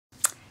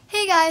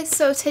guys,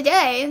 so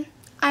today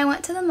I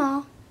went to the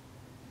mall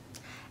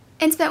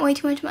and spent way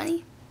too much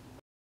money.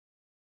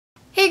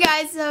 Hey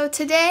guys, so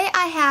today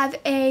I have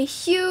a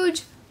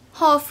huge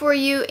haul for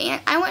you,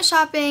 and I went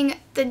shopping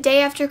the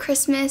day after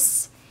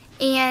Christmas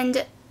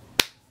and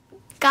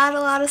got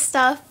a lot of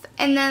stuff,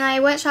 and then I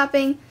went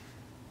shopping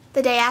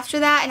the day after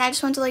that, and I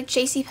just went to like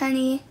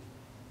JCPenney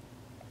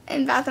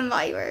and Bath &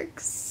 Body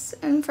Works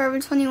and Forever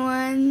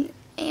 21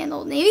 and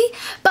Old Navy.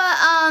 But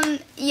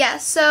yeah,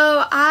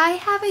 so I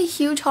have a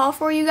huge haul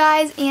for you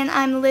guys, and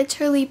I'm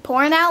literally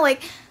pouring out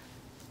like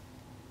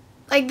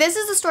this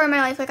is the story of my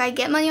life. Like, I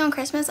get money on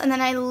Christmas and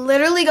then I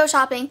literally go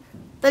shopping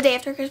the day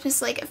after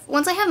Christmas. Like,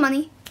 once I have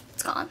money,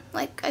 it's gone,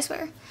 like, I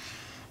swear.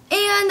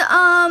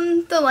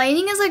 And the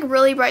lighting is like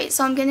really bright,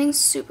 so I'm getting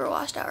super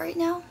washed out right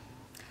now.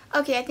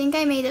 Okay, I think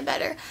I made it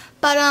better.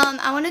 But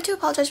I wanted to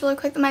apologize really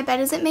quick that my bed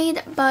isn't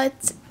made,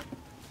 but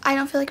I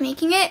don't feel like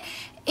making it.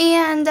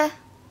 And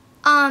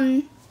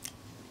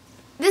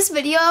this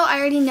video, I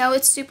already know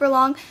it's super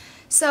long,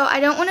 so I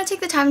don't want to take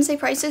the time to say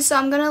prices, so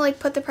I'm gonna like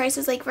put the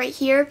prices like right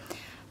here,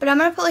 but I'm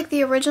gonna put like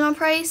the original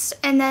price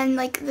and then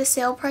like the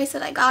sale price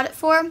that I got it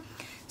for.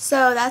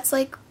 So that's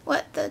like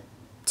what the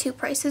two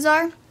prices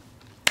are,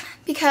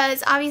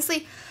 because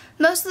obviously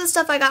most of the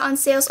stuff I got on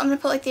sale, so I'm gonna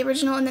put like the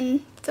original and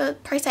then the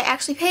price I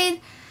actually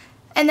paid.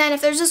 And then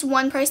if there's just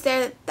one price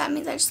there, that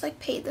means I just like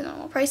paid the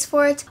normal price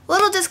for it.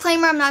 Little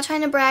disclaimer, I'm not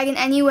trying to brag in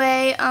any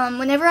way.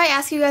 Whenever I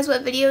ask you guys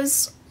what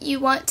videos you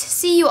want to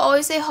see, you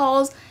always say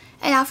hauls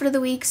and outfit of the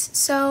weeks.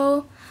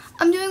 So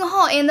I'm doing a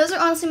haul, and those are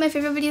honestly my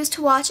favorite videos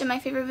to watch and my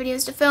favorite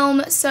videos to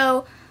film.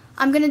 So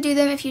I'm gonna do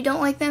them. If you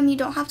don't like them, you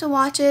don't have to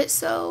watch it.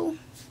 So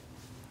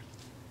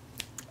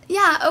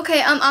yeah,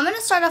 okay. I'm gonna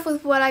start off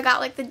with what I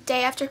got like the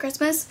day after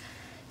Christmas.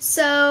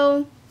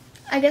 So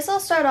I guess I'll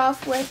start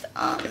off with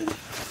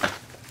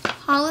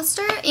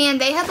Hollister, and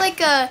they had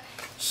like a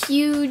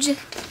huge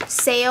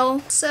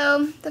sale.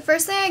 So the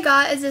first thing I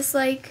got is this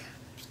like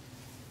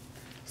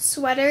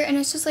sweater, and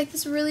it's just like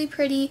this really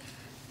pretty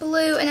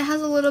blue, and it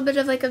has a little bit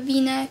of like a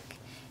v-neck,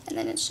 and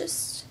then it's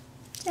just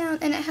down,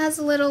 and it has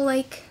a little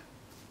like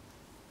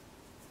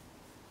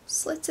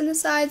slits in the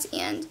sides,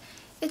 and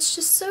it's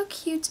just so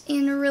cute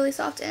and really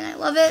soft, and I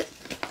love it.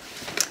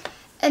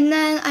 And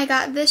then I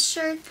got this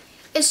shirt.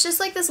 It's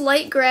just like this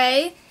light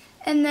gray,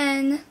 and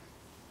then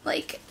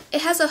like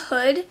it has a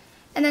hood,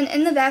 and then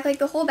in the back, like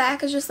the whole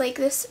back is just like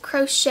this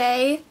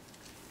crochet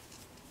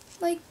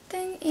like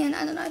thing, and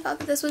I don't know, I thought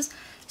that this was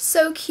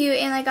so cute,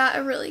 and I got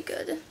a really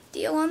good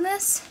deal on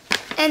this.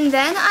 And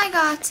then I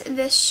got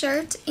this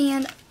shirt,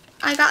 and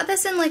I got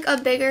this in like a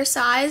bigger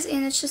size,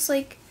 and it's just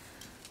like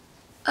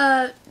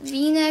a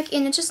v-neck,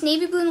 and it's just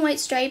navy blue and white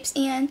stripes,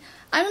 and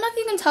I don't know if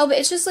you can tell, but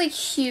it's just like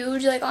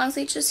huge. Like,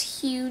 honestly, it's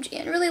just huge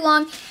and really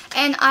long,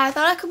 and I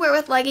thought I could wear it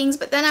with leggings,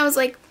 but then I was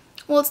like,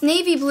 well, it's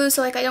navy blue,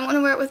 so like I don't want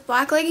to wear it with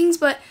black leggings.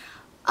 But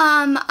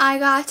I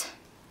got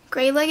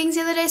gray leggings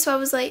the other day, so I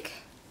was like,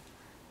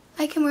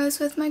 I can wear this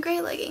with my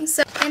gray leggings.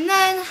 So, and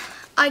then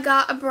I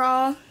got a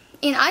bra,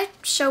 and I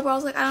show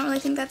bras, like I don't really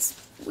think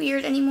that's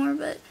weird anymore,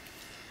 but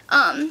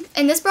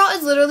and this bra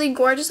is literally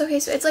gorgeous. Okay,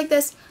 so it's like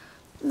this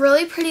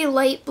really pretty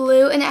light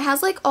blue, and it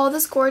has like all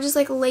this gorgeous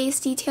like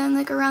lace detailing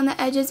like around the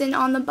edges and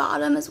on the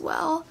bottom as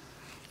well,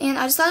 and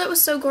I just thought it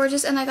was so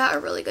gorgeous, and I got a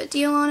really good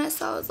deal on it,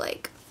 so I was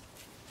like,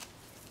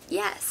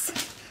 yes.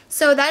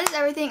 So that is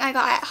everything I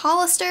got at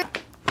Hollister.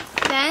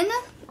 Then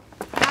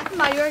Bath &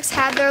 Body Works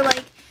had their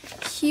like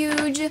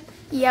huge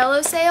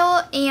yellow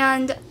sale,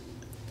 and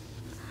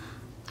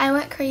I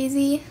went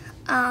crazy.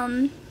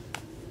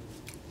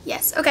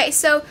 Yes, okay,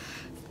 so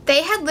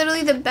they had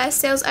literally the best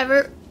sales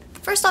ever.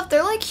 First off,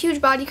 they're like huge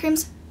body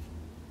creams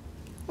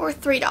were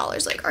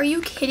 $3. Like, are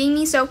you kidding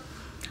me? So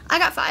I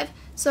got 5.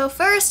 So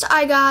first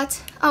I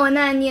got, oh, and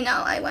then, you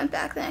know, I went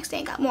back the next day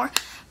and got more.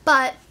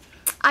 But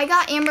I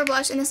got Amber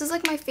Blush, and this is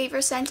like my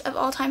favorite scent of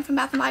all time from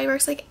Bath & Body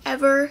Works, like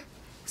ever.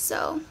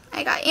 So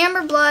I got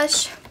Amber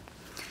Blush,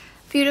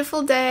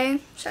 Beautiful Day,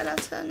 shout out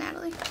to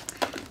Natalie,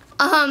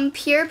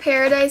 Pure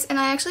Paradise, and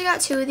I actually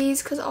got 2 of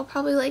these because I'll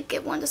probably like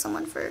give one to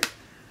someone for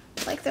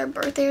like their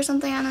birthday or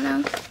something, I don't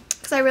know,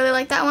 because I really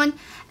like that one.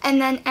 And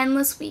then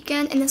Endless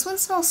Weekend, and this one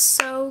smells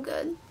so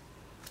good.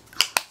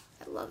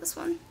 I love this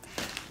one.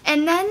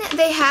 And then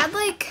they had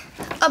like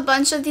a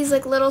bunch of these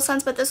like little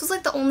scents, but this was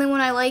like the only one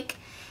I like,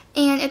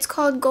 and it's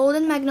called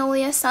Golden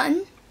Magnolia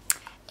Sun,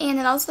 and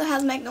it also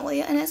has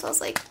magnolia in it, so I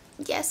was like,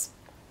 yes.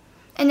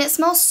 And it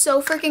smells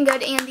so freaking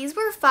good, and these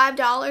were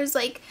 $5.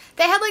 Like,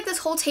 they had like this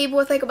whole table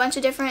with like a bunch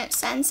of different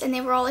scents, and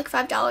they were all like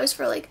 $5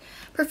 for like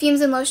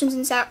perfumes and lotions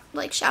and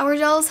like shower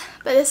gels,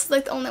 but this is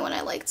like the only one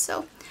I liked,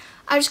 so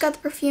I just got the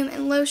perfume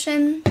and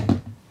lotion.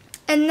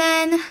 And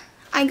then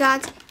I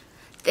got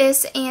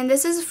this, and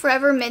this is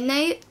Forever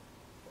Midnight,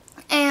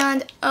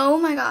 and oh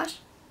my gosh,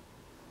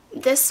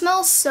 this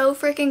smells so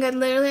freaking good.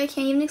 Literally, I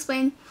can't even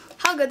explain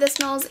how good this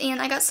smells,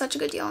 and I got such a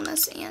good deal on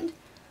this, and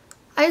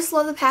I just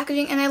love the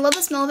packaging, and I love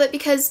the smell of it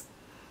because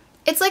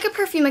it's like a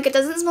perfume. Like, it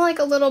doesn't smell like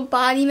a little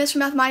body mist from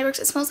Bath & Body Works.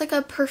 It smells like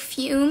a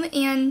perfume,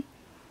 and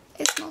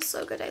it smells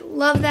so good. I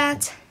love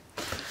that.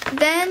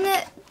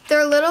 Then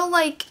their little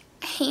like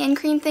hand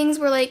cream things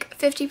were like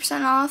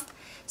 50% off.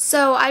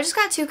 So I just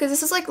got 2 because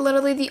this is like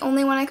literally the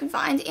only one I could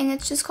find, and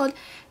it's just called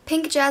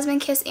Pink Jasmine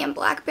Kiss and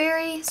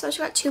Blackberry. So I just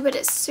got 2, but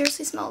it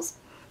seriously smells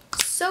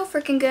so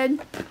freaking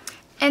good.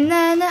 And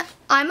then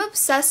I'm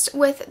obsessed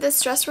with the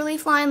stress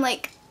relief line,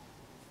 like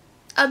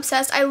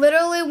obsessed. I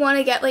literally want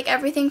to get like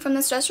everything from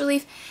the stress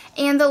relief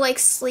and the like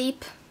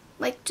sleep,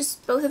 like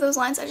just both of those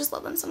lines. I just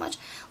love them so much.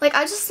 Like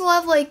I just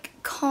love like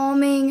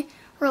calming,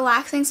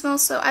 relaxing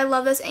smells, so I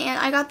love this. And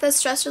I got the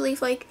stress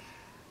relief like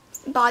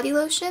body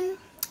lotion,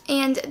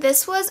 and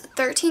this was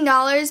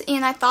 $13,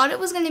 and I thought it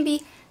was going to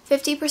be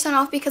 50%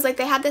 off because like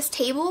they had this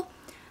table,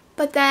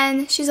 but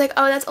then she's like,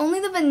 oh, that's only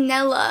the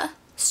vanilla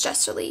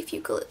stress relief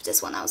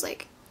eucalyptus one. I was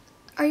like,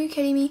 are you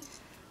kidding me?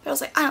 But I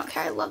was like, I don't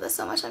care, I love this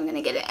so much, I'm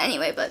gonna get it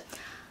anyway. But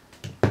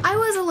I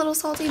was a little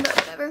salty, but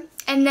whatever.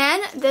 And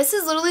then this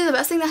is literally the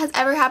best thing that has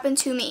ever happened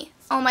to me.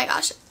 Oh my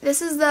gosh,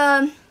 this is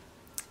the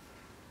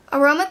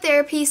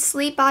Aromatherapy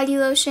Sleep Body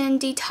Lotion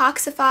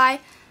Detoxify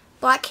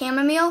Black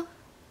Chamomile.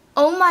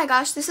 Oh my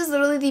gosh, this is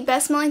literally the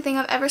best smelling thing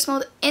I've ever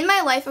smelled in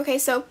my life. Okay,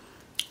 so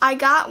I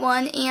got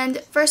one, and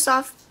first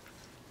off,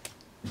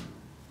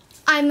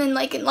 I'm in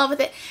love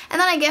with it.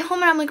 And then I get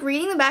home and I'm like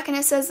reading the back, and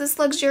it says this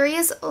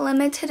luxurious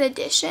limited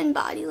edition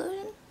body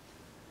lotion.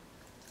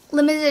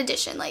 Limited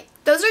edition. Like,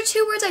 those are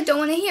 2 words I don't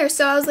want to hear.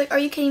 So I was like, are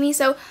you kidding me?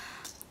 So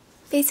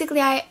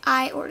basically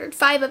I ordered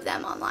 5 of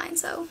them online.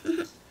 So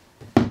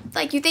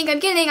like, you think I'm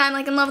kidding, I'm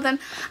like in love with them.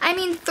 I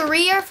mean,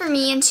 3 are for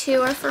me and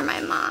 2 are for my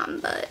mom,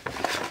 but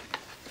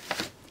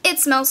it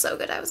smells so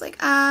good. I was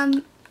like,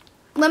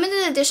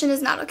 limited edition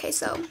is not okay,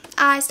 so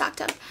I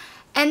stocked up.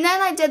 And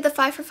then I did the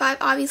 5 for 5,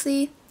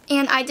 obviously.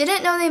 And I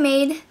didn't know they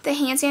made the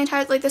hand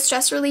sanitizer, like the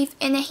stress relief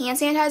in the hand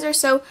sanitizer,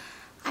 so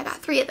I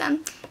got 3 of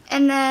them.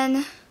 And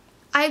then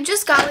I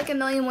just got like a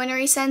million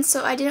wintry scents,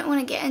 so I didn't want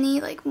to get any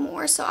like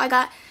more. So I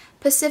got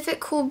Pacific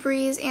Cool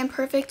Breeze and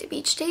Perfect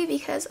Beach Day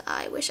because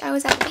I wish I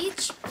was at the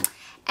beach.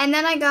 And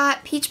then I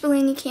got Peach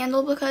Bellini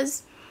Candle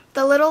because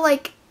the little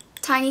like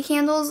tiny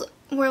candles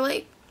were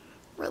like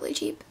really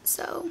cheap.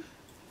 So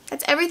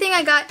that's everything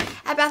I got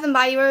at Bath &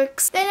 Body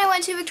Works. Then I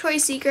went to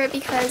Victoria's Secret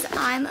because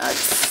I'm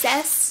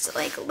obsessed,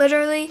 like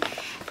literally.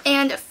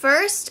 And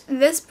first,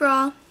 this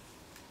bra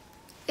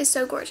is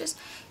so gorgeous.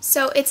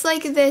 So it's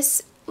like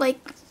this like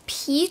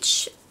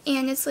peach,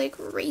 and it's like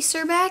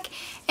racer back,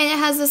 and it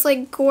has this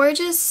like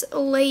gorgeous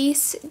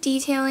lace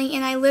detailing,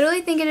 and I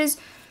literally think it is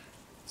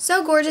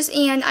so gorgeous.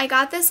 And I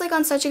got this like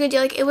on such a good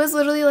deal. Like it was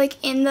literally like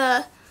in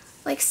the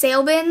like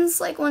sale bins,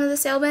 like one of the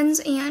sale bins,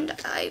 and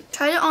I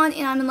tried it on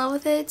and I'm in love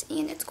with it,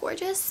 and it's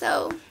gorgeous.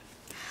 So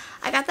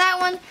I got that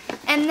one.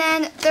 And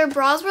then their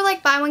bras were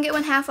like buy one get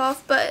one half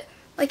off, but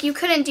like you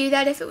couldn't do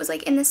that if it was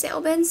like in the sale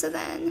bin, so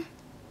then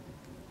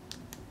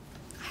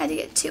I had to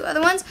get 2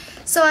 other ones.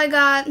 So I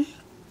got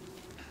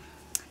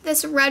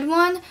this red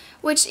one,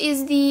 which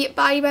is the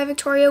Body by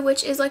Victoria,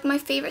 which is like my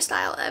favorite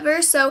style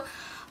ever. So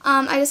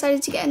I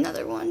decided to get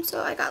another one,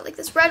 so I got like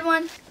this red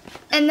one.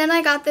 And then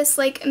I got this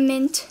like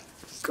mint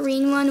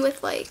green one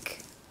with like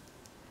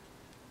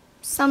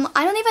some,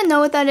 I don't even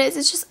know what that is.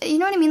 It's just, you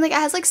know what I mean? Like it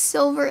has like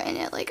silver in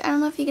it. Like I don't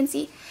know if you can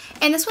see.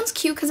 And this one's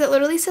cute because it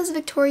literally says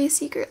Victoria's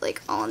Secret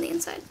like all on the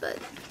inside. But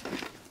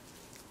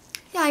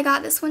yeah, I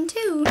got this one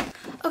too.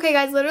 Okay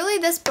guys, literally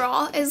this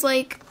bra is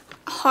like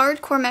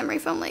hardcore memory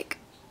foam. Like,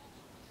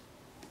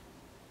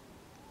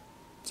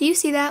 do you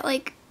see that?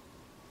 Like,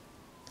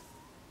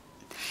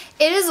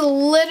 it is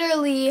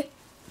literally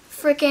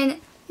freaking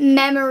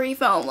memory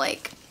foam.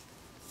 Like,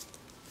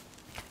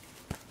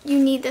 you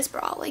need this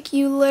bra. Like,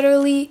 you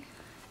literally,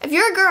 if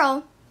you're a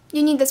girl,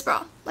 you need this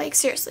bra. Like,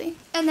 seriously.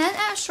 And then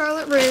at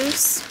Charlotte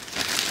Russe,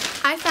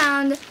 I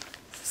found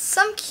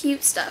some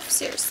cute stuff,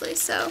 seriously.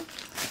 So,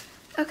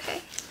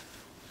 okay.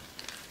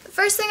 The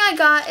first thing I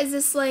got is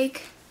this,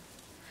 like,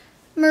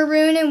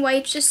 maroon and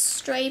white just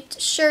striped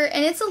shirt.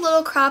 And it's a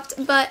little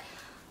cropped, but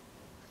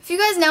if you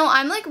guys know,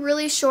 I'm, like,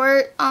 really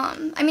short. I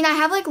mean, I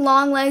have, like,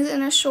 long legs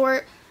and a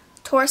short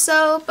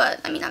torso, but,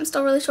 I mean, I'm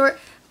still really short.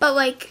 But,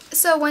 like,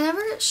 so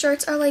whenever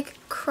shirts are, like,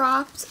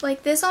 cropped,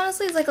 like, this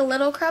honestly is, like, a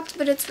little cropped,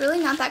 but it's really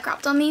not that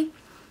cropped on me.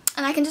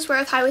 And I can just wear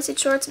with high-waisted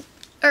shorts,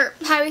 or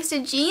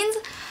high-waisted jeans.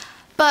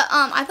 But,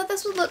 I thought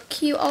this would look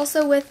cute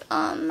also with,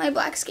 my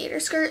black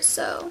skater skirt,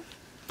 so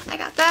I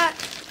got that.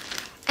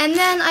 And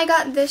then I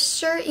got this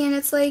shirt, and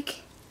it's,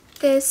 like,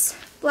 this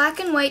black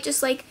and white,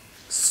 just, like,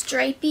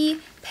 stripy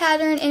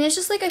pattern. And it's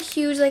just, like, a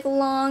huge, like,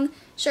 long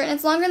shirt, and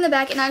it's longer in the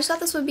back. And I just thought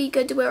this would be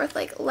good to wear with,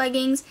 like,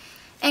 leggings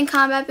and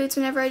combat boots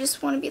whenever I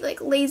just want to be like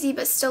lazy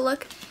but still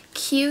look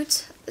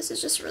cute. This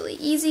is just really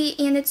easy,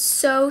 and it's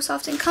so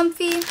soft and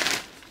comfy.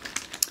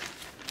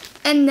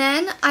 And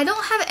then I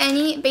don't have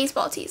any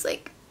baseball tees.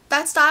 Like,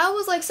 that style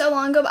was like so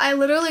long ago, but I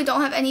literally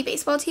don't have any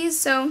baseball tees,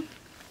 so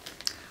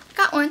I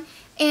got one.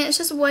 And it's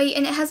just white,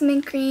 and it has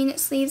mint green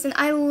sleeves, and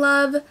I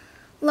love,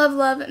 love,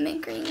 love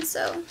mint green,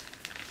 so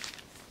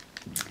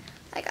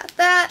I got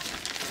that.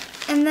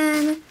 And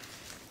then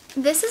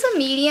this is a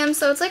medium,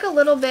 so it's like a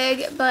little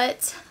big,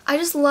 but I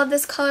just love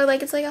this color.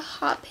 Like, it's like a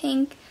hot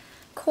pink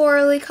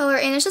corally color,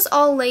 and it's just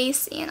all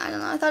lace, and I don't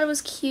know, I thought it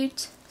was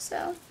cute,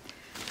 so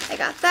I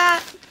got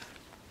that.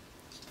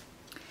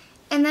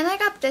 And then I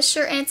got this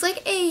shirt, and it's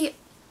like a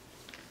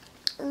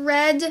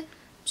red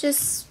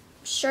just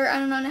shirt, I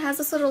don't know, and it has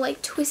this little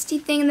like twisty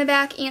thing in the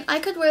back, and I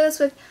could wear this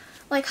with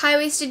like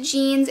high-waisted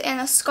jeans and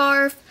a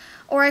scarf,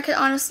 or I could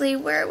honestly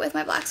wear it with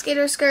my black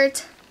skater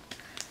skirt.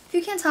 If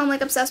you can't tell, I'm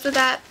like obsessed with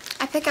that.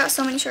 I pick out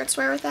so many shirts to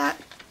wear with that,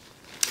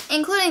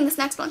 including this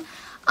next one.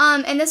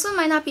 And this one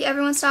might not be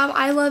everyone's style.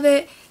 I love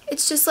it.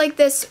 It's just like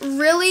this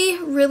really,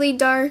 really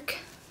dark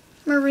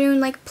maroon,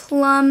 like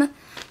plum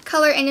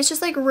color, and it's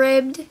just like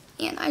ribbed,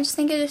 and I just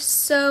think it is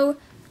so,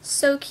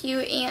 so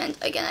cute. And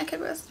again, I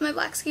could wear this with my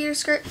black skater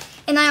skirt,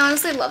 and I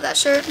honestly love that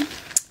shirt.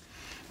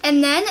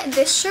 And then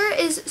this shirt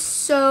is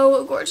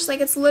so gorgeous.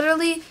 Like, it's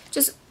literally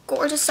just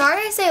gorgeous.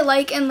 Sorry I say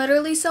like and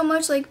literally so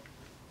much. Like,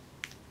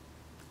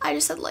 I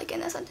just said like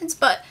in that sentence,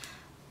 but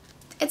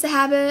it's a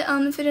habit.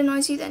 If it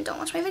annoys you, then don't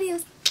watch my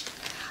videos.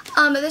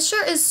 But this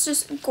shirt is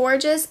just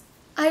gorgeous.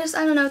 I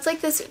don't know, it's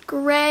like this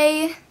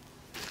gray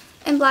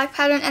and black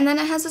pattern, and then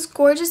it has this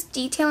gorgeous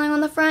detailing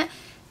on the front,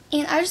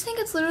 and I just think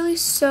it's literally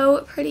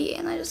so pretty,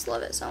 and I just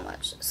love it so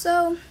much.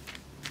 So,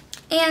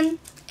 and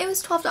it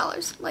was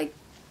 $12. Like,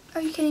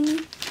 are you kidding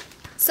me?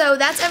 So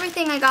that's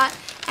everything I got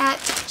at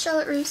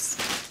Charlotte Russe.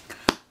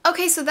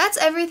 Okay, so that's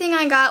everything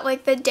I got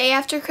like the day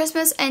after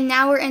Christmas, and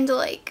now we're into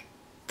like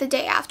the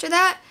day after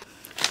that.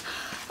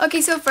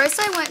 Okay, so first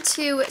I went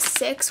to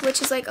Six,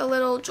 which is like a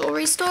little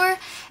jewelry store,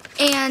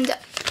 and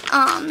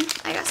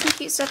I got some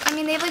cute stuff. I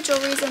mean, they have like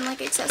jewelries and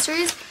like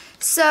accessories.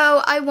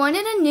 So I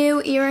wanted a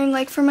new earring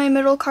like for my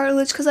middle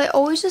cartilage, because I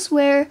always just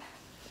wear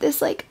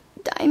this like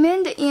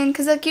diamond, and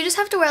because like you just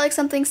have to wear like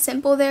something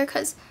simple there,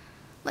 because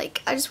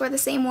like I just wear the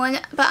same one,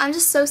 but I'm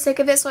just so sick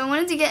of it, so I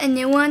wanted to get a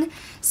new one.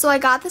 So I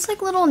got this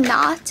like little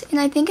knot, and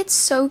I think it's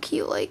so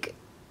cute. Like,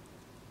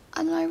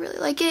 I don't know, I really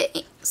like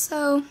it.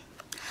 So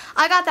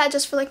I got that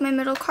just for like my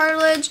middle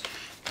cartilage.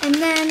 And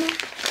then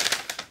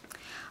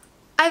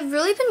I've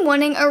really been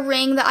wanting a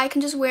ring that I can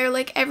just wear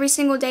like every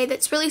single day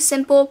that's really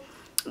simple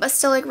but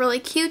still like really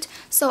cute.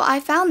 So I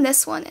found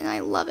this one, and I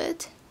love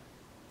it.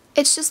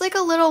 It's just like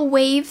a little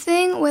wave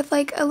thing with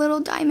like a little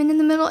diamond in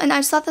the middle, and I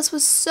just thought this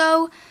was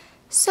so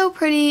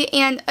pretty.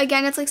 And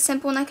again, it's like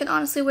simple, and I can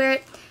honestly wear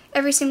it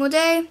every single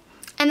day.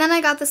 And then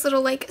I got this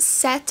little like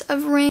set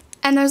of rings,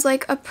 and there's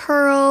like a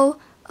pearl,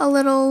 a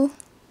little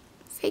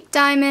fake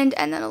diamond,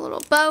 and then a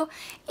little bow,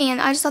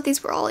 and I just thought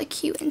these were all like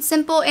cute and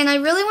simple. And I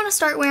really want to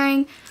start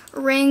wearing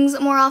rings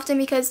more often,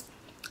 because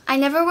I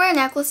never wear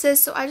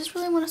necklaces, so I just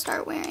really want to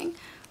start wearing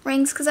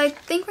rings, because I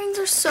think rings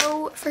are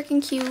so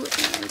freaking cute.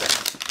 And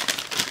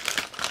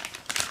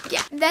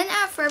yeah. Then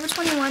at Forever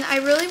 21, I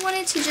really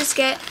wanted to just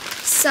get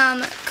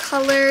some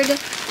colored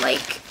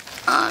like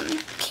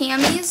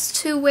camis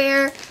to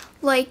wear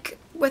like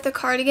with a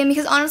cardigan,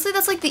 because honestly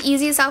that's like the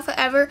easiest outfit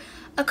ever.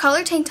 A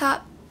colored tank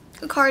top,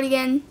 a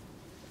cardigan,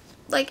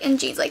 like, and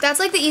jeans. Like, that's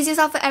like the easiest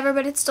outfit ever,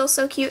 but it's still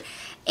so cute.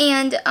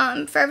 And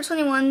Forever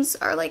 21s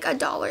are like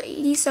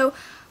 $1.80, so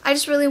I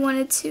just really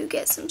wanted to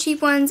get some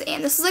cheap ones.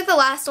 And this is like the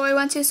last store I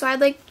went to, so I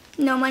had like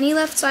no money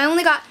left, so I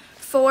only got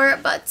 4.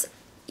 But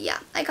yeah,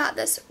 I got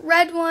this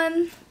red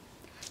one,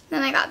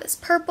 then I got this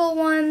purple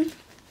one,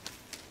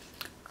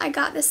 I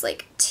got this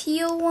like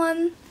teal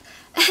one,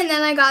 and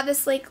then I got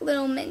this like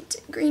little mint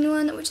green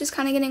one, which is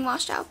kind of getting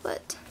washed out.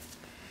 But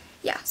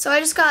yeah, so I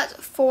just got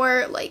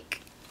 4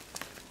 like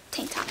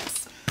tank tops.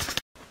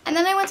 And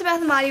then I went to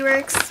Bath & Body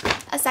Works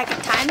a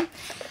second time.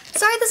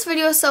 Sorry this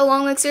video is so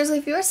long. Like, seriously,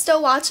 if you are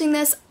still watching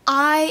this,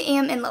 I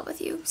am in love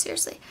with you.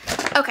 Seriously.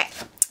 Okay,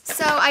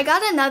 so I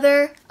got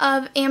another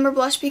of Amber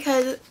Blush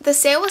because the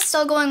sale was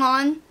still going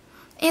on,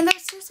 and they're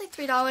seriously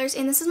 $3,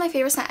 and this is my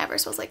favorite scent ever,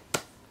 so I was like,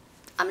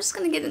 I'm just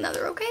gonna get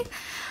another, okay?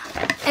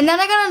 And then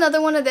I got another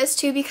one of this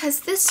too, because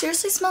this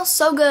seriously smells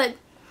so good,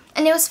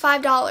 and it was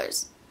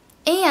 $5.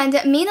 And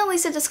me and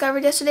Elisa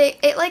discovered yesterday,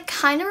 it like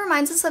kind of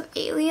reminds us of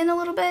Alien a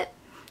little bit.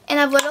 And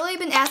I've literally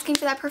been asking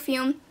for that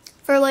perfume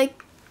for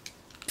like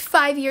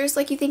 5 years.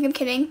 Like, you think I'm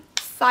kidding?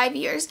 5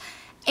 years.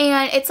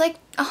 And it's like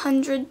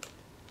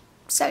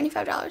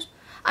 $175.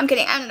 I'm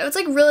kidding. I don't know. It's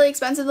like really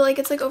expensive. Like,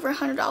 it's like over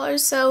 $100.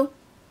 So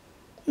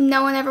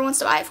no one ever wants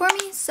to buy it for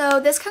me. So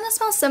this kind of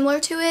smells similar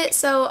to it.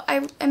 So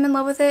I am in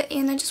love with it.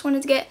 And I just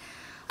wanted to get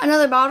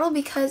another bottle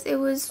because it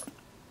was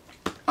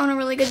on a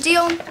really good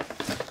deal.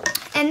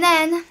 And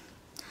then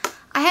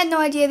I had no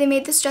idea they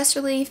made this Stress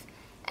Relief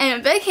and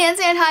a big hand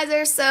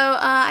sanitizer, so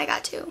I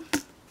got 2.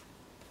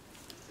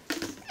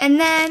 And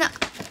then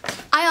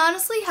I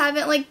honestly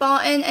haven't like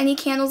bought in any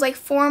candles like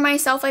for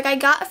myself. Like, I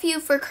got a few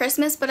for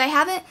Christmas, but I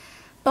haven't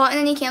bought in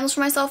any candles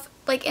for myself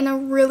like in a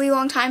really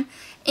long time.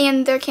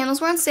 And their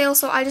candles were on sale,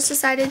 so I just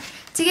decided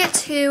to get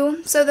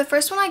 2. So the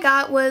first one I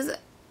got was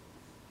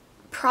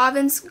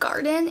Provence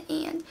Garden,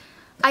 and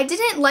I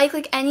didn't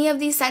like any of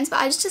these scents, but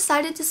I just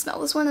decided to smell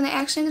this one, and I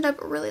actually ended up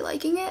really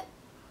liking it.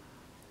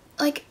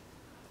 Like,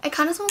 it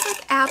kind of smells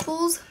like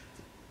apples,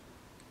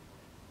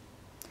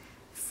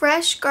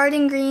 fresh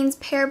garden greens,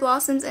 pear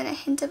blossoms, and a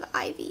hint of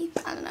ivy.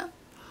 I don't know.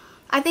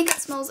 I think it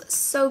smells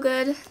so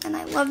good, and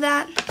I love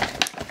that.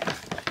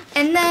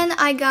 And then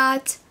I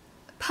got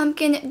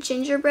pumpkin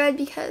gingerbread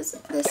because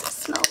this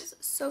smells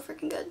so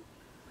freaking good.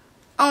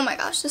 Oh my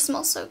gosh, this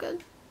smells so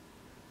good.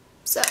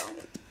 So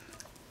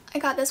I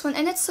got this one,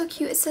 and it's so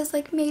cute. It says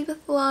like made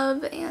with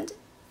love, and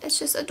it's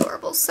just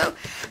adorable. So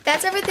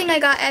that's everything I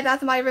got at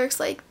Bath & Body Works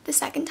like the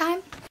second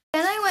time.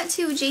 Then I went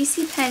to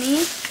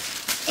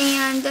JCPenney,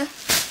 and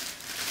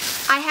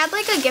I had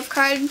like a gift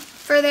card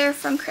for there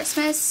from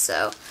Christmas,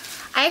 so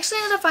I actually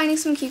ended up finding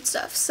some cute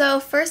stuff. So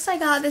first I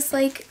got this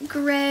like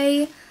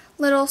gray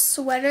little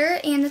sweater,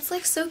 and it's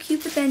like so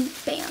cute, but then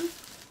bam,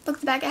 look at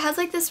the back. It has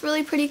like this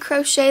really pretty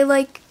crochet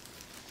like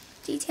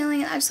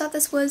detailing, and I just thought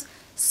this was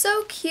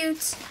so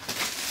cute.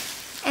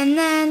 And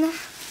then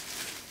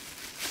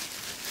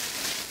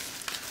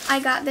I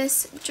got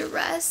this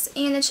dress,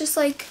 and it's just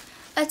like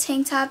a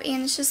tank top,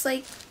 and it's just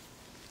like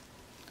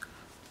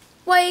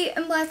white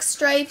and black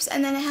stripes,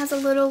 and then it has a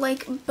little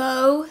like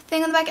bow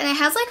thing on the back, and it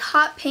has like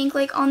hot pink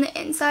like on the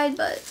inside,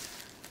 but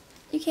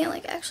you can't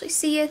like actually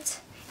see it.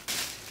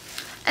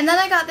 And then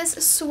I got this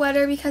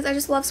sweater because I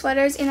just love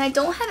sweaters, and I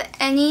don't have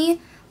any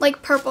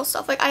like purple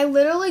stuff. Like I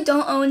literally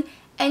don't own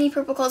any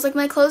purple clothes. Like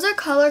my clothes are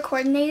color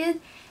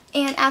coordinated,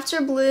 and after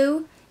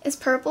blue is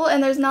purple,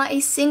 and there's not a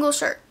single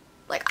shirt.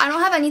 Like I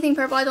don't have anything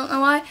purple, I don't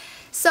know why.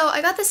 So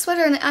I got this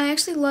sweater, and I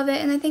actually love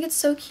it, and I think it's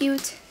so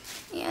cute.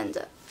 And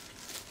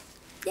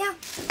yeah.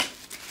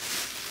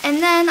 And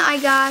then I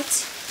got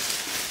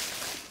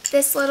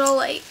this little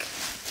like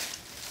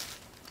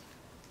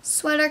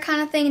sweater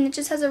kind of thing, and it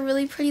just has a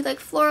really pretty like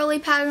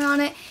florally pattern on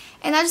it,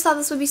 and I just thought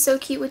this would be so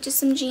cute with just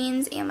some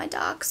jeans and my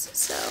docs.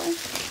 So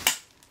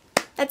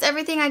that's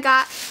everything I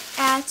got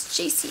at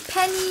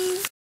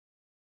JCPenney.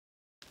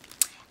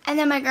 And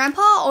then my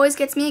grandpa always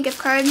gets me a gift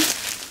card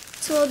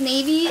to Old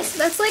Navy, so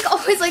that's like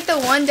always like the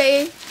one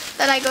day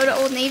that I go to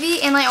Old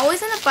Navy, and I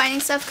always end up finding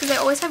stuff because they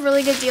always have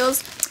really good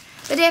deals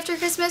the day after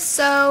Christmas.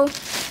 So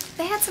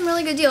they had some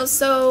really good deals.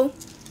 So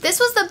this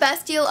was the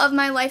best deal of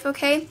my life,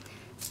 okay?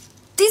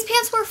 These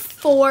pants were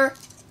 $4.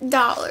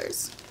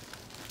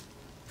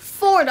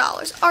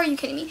 $4. Are you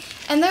kidding me?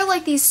 And they're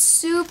like these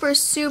super,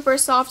 super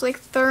soft, like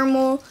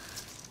thermal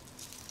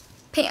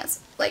pants.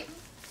 Like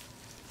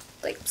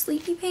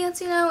sleepy pants,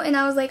 you know? And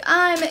I was like,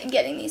 I'm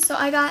getting these. So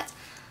I got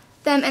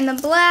them in the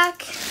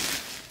black.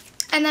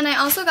 And then I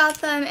also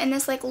got them in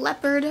this like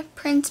leopard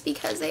print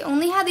because they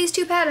only had these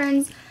two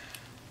patterns.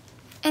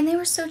 And they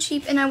were so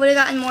cheap, and I would have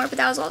gotten more, but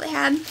that was all they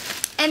had.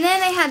 And then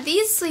they had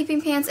these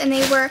sleeping pants, and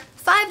they were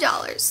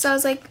 $5. So I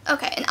was like,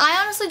 okay. And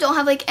I honestly don't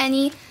have like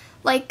any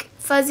like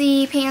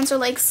fuzzy pants or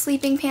like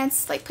sleeping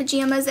pants, like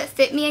pajamas that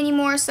fit me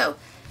anymore. So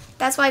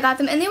that's why I got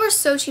them, and they were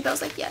so cheap. I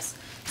was like, yes.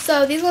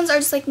 So these ones are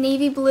just like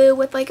navy blue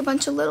with like a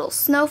bunch of little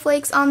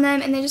snowflakes on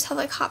them, and they just have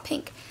like hot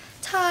pink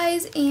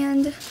ties,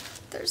 and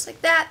there's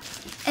like that.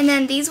 And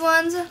then these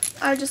ones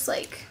are just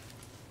like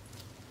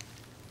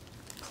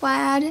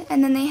plaid,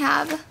 and then they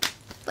have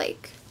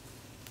like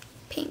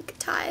pink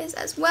ties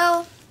as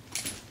well.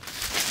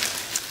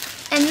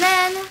 And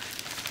then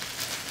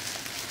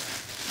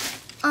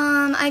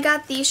I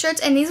got these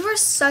shirts, and these were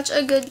such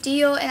a good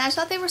deal, and I just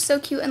thought they were so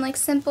cute and like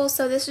simple.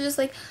 So this is just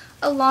like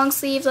a long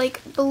sleeve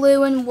like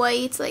blue and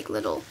white like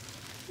little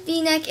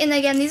v-neck, and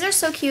again these are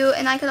so cute,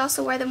 and I could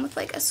also wear them with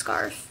like a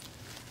scarf.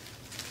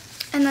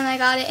 And then I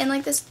got it in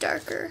like this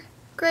darker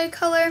gray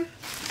color.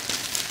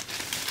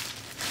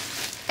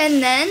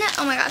 And then,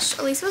 oh my gosh,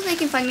 Elisa was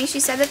making fun of me. She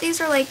said that these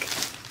are like,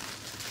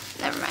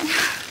 never mind,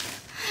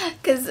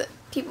 because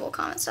people will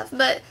comment stuff,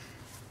 but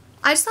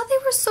I just thought they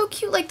were so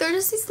cute. Like, they're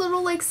just these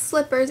little like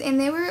slippers, and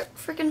they were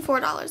freaking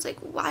 $4. Like,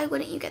 why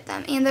wouldn't you get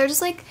them? And they're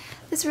just like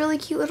this really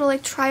cute little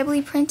like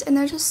tribally print, and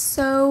they're just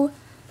so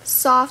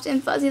soft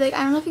and fuzzy. Like,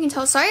 I don't know if you can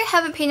tell. Sorry I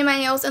haven't painted my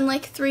nails in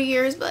like 3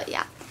 years, but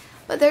yeah.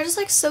 But they're just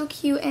like so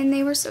cute, and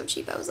they were so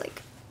cheap. I was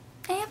like,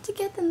 I have to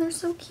get them. They're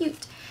so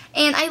cute.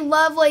 And I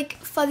love like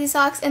fuzzy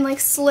socks and like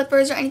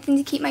slippers or anything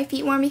to keep my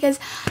feet warm, because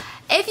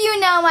if you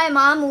know, my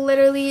mom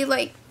literally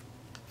like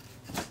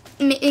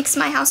makes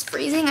my house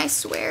freezing, I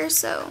swear.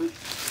 So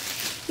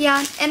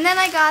yeah. And then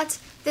I got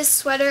this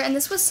sweater, and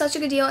this was such a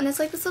good deal, and it's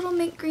like this little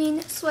mint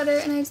green sweater,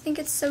 and I just think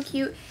it's so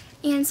cute,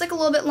 and it's like a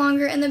little bit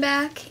longer in the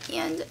back,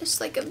 and it's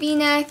like a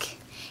v-neck.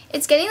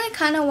 It's getting like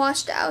kind of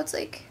washed out. It's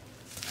like,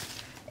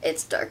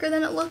 it's darker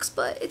than it looks,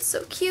 but it's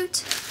so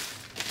cute.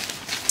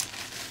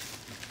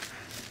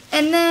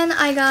 And then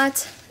I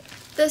got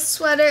this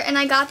sweater, and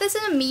I got this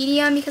in a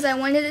medium because I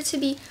wanted it to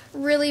be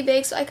really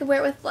big so I could wear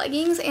it with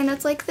leggings, and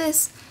it's like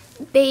this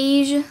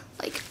beige,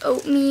 like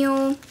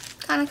oatmeal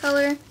kind of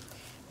color,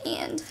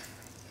 and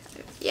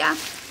yeah.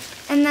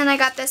 And then I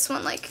got this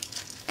one like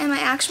in my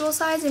actual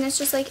size, and it's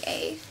just like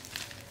a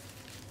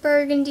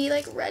burgundy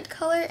like red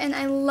color, and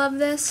I love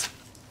this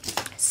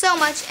so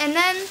much. And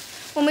then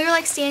when we were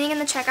like standing in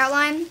the checkout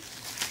line,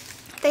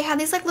 they had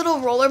these like little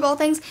rollerball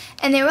things,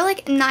 and they were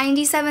like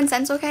 97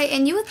 cents, okay?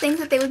 And you would think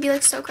that they would be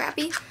like so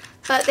crappy,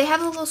 but they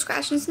have a little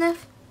scratch and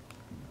sniff,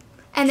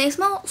 and they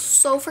smell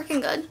so freaking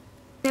good.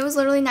 It was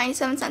literally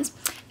 97 cents.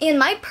 And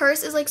my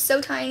purse is like so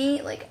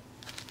tiny, like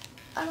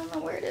I don't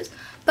know where it is.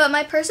 But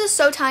my purse is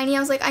so tiny. I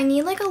was like, I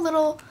need like a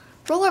little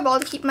roller ball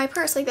to keep in my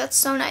purse. Like, that's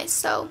so nice.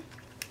 So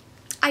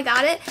I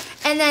got it.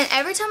 And then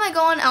every time I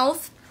go on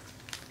e.l.f.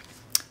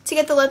 to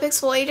get the lip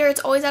exfoliator,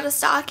 it's always out of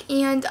stock.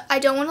 And I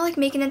don't want to like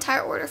make an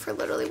entire order for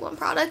literally one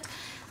product.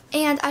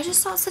 And I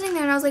just saw it sitting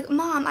there and I was like,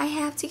 Mom, I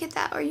have to get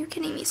that. Are you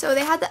kidding me? So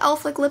they had the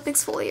e.l.f. like lip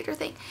exfoliator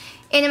thing.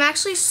 And I'm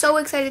actually so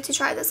excited to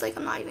try this. Like,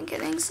 I'm not even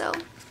kidding. So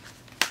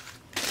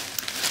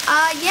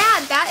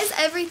yeah, that is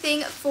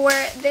everything for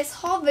this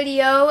haul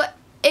video.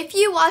 If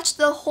you watched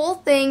the whole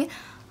thing,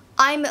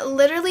 I'm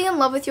literally in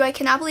love with you. I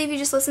cannot believe you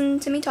just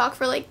listened to me talk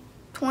for like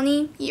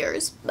 20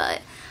 years,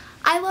 but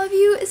I love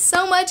you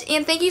so much,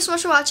 and thank you so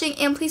much for watching,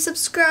 and please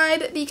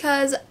subscribe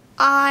because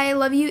I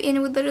love you and it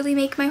would literally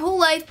make my whole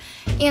life.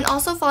 And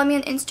also follow me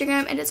on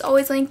Instagram, and it's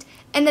always linked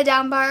in the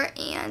down bar,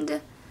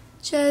 and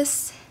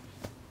just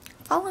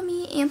follow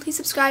me and please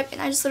subscribe, and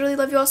I just literally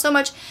love you all so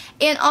much.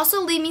 And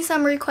also leave me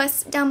some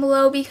requests down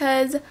below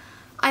because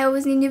I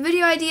always need new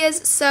video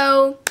ideas.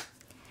 So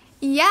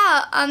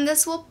yeah,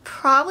 this will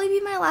probably be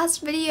my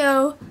last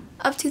video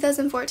of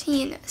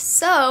 2014.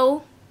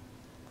 So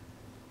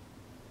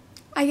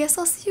I guess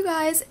I'll see you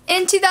guys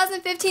in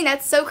 2015.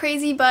 That's so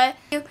crazy, but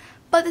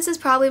this is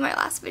probably my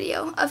last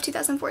video of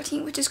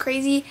 2014, which is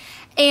crazy.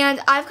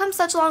 And I've come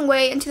such a long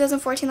way in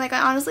 2014. Like,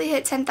 I honestly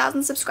hit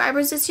 10,000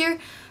 subscribers this year,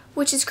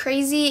 which is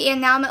crazy.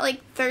 And now I'm at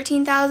like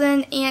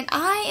 13,000, and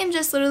I am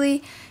just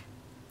literally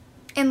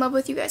in love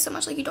with you guys so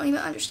much. Like, you don't even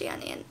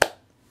understand. And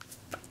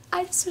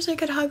I just wish I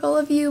could hug all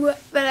of you,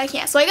 but I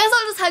can't. So I guess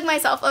I'll just hug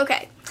myself.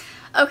 Okay.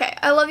 Okay,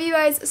 I love you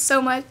guys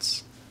so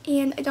much.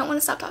 And I don't want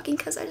to stop talking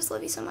because I just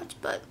love you so much.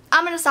 But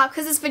I'm going to stop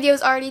because this video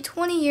is already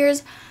 20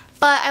 years.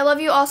 But I love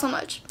you all so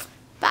much.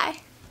 Bye.